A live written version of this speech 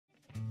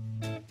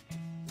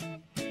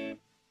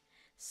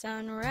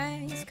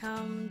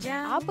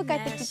Apa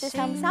kata kita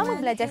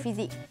sama-sama belajar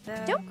fizik?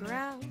 Jom!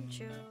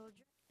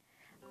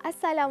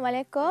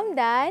 Assalamualaikum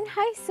dan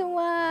hai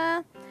semua.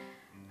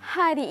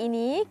 Hari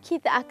ini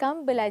kita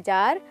akan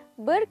belajar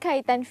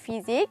berkaitan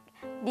fizik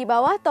di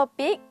bawah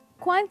topik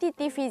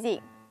kuantiti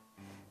fizik.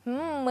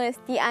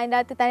 Mesti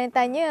anda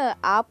tertanya-tanya,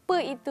 apa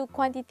itu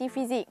kuantiti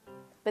fizik?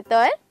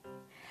 Betul?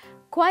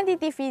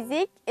 Kuantiti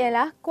fizik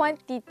ialah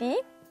kuantiti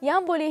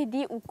yang boleh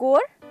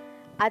diukur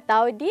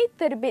atau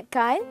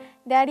diterbitkan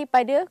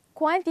daripada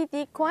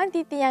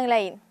kuantiti-kuantiti yang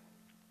lain.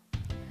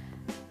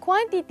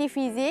 Kuantiti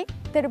fizik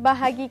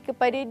terbahagi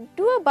kepada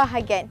dua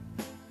bahagian,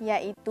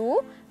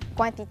 iaitu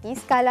kuantiti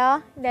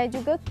skala dan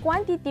juga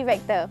kuantiti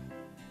vektor.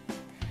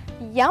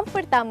 Yang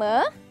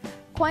pertama,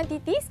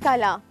 kuantiti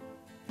skala.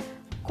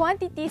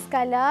 Kuantiti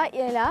skala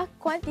ialah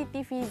kuantiti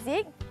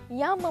fizik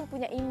yang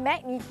mempunyai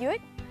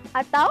magnitude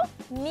atau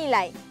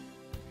nilai.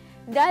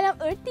 Dalam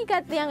erti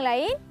kata yang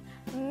lain,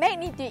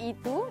 magnitude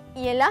itu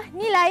ialah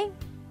nilai.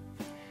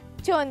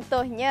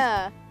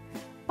 Contohnya,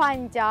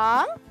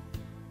 panjang,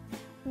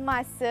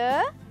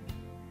 masa,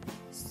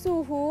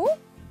 suhu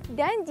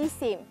dan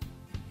jisim.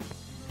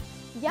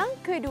 Yang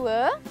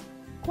kedua,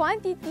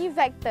 kuantiti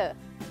vektor.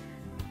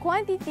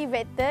 Kuantiti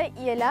vektor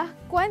ialah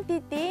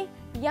kuantiti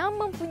yang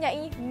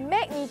mempunyai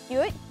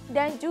magnitude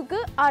dan juga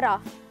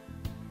arah.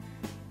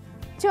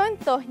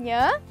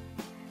 Contohnya,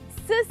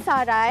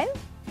 sesaran,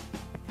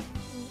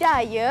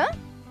 daya,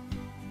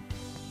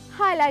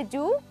 hal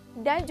laju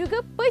dan juga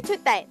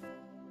pecutan.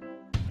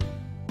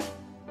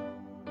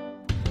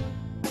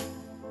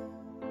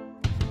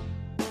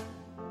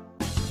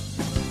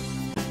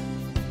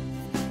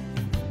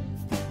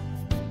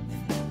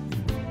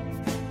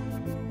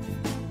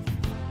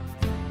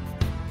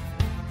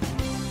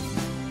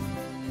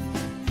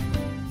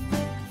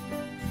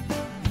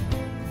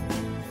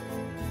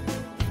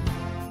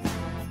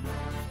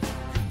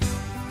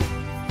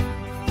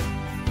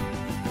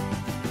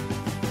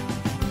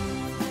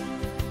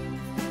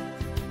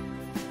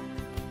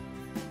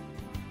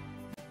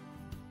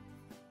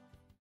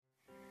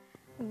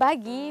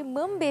 Bagi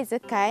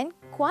membezakan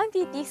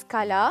kuantiti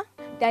skala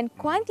dan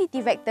kuantiti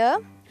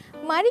vektor,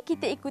 mari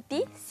kita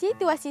ikuti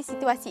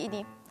situasi-situasi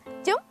ini.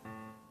 Jom!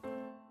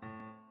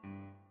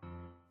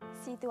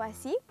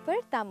 Situasi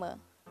pertama.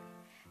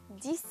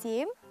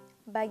 Jisim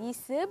bagi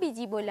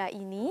sebiji bola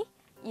ini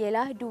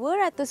ialah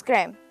 200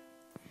 gram.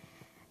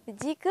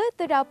 Jika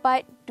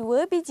terdapat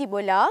 2 biji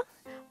bola,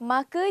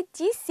 maka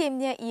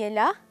jisimnya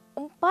ialah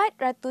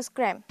 400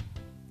 gram.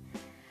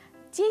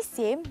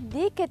 Jisim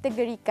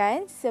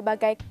dikategorikan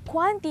sebagai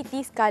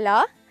kuantiti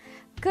skala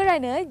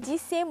kerana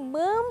jisim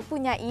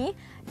mempunyai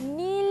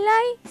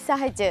nilai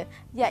sahaja,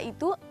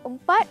 iaitu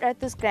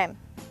 400 gram.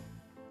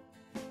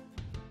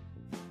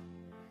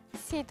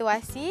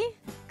 Situasi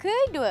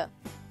kedua.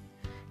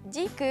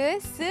 Jika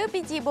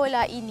sebiji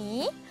bola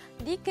ini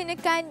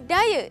dikenakan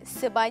daya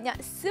sebanyak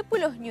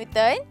 10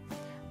 Newton,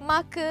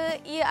 maka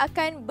ia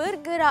akan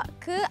bergerak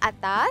ke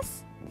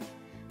atas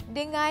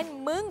dengan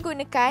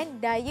menggunakan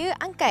daya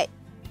angkat.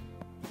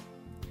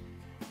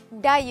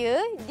 Daya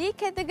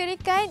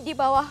dikategorikan di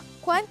bawah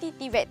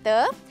kuantiti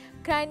vektor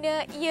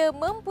kerana ia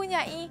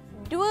mempunyai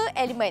dua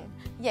elemen,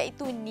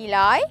 iaitu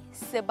nilai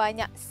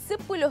sebanyak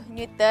 10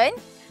 Newton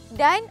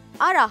dan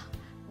arah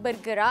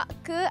bergerak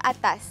ke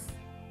atas.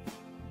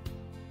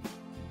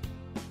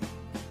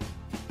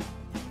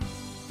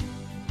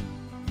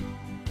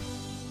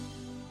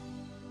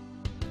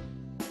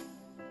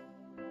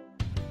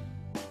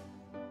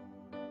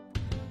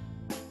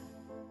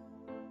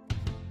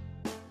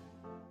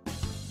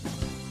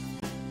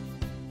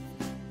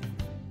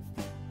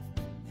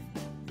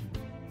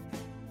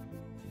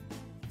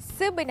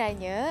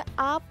 Sebenarnya,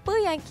 apa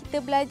yang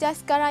kita belajar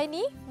sekarang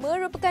ini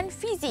merupakan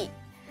fizik.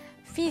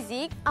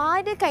 Fizik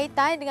ada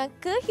kaitan dengan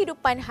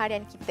kehidupan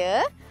harian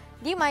kita,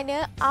 di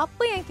mana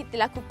apa yang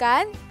kita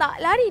lakukan tak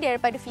lari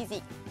daripada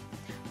fizik.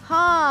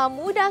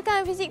 Mudah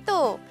kan fizik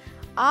tu?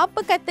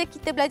 Apa kata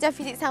kita belajar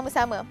fizik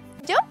sama-sama?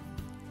 Jom!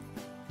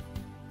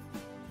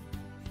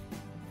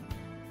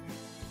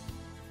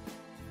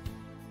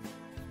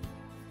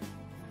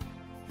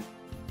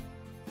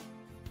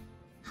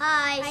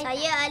 Hai,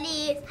 saya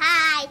Alif.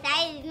 Hai,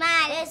 saya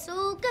Izman. Saya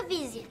suka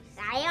fizik.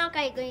 Saya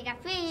akan gunakan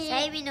fizik.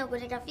 Saya minum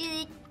gunakan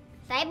fizik.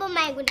 Saya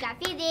bermain gunakan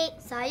fizik.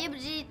 Saya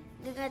berdiri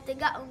dengan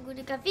tegak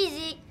menggunakan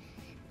fizik.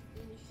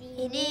 Di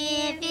sini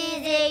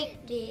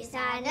fizik, di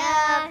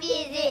sana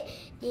fizik,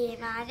 di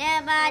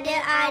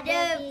mana-mana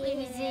ada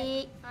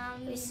fizik.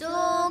 Kami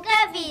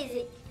suka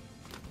fizik.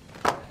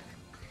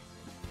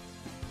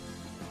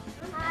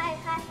 Hai.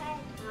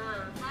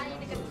 Hai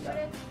dekat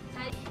suara.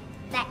 Hai.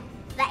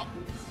 Baik.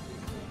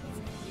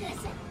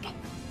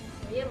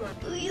 Ya, Mak.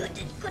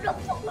 Jadi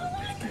kenapa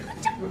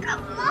cakap,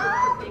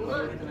 Mak?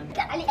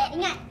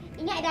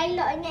 Ingat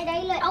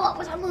dialog. Awak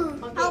pun sama.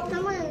 Awak pun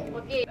sama.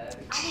 Okey.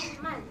 Adik,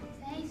 Man.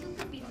 Saya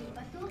suka fizik.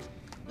 Lepas tu,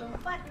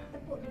 lompat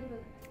tepuk dulu.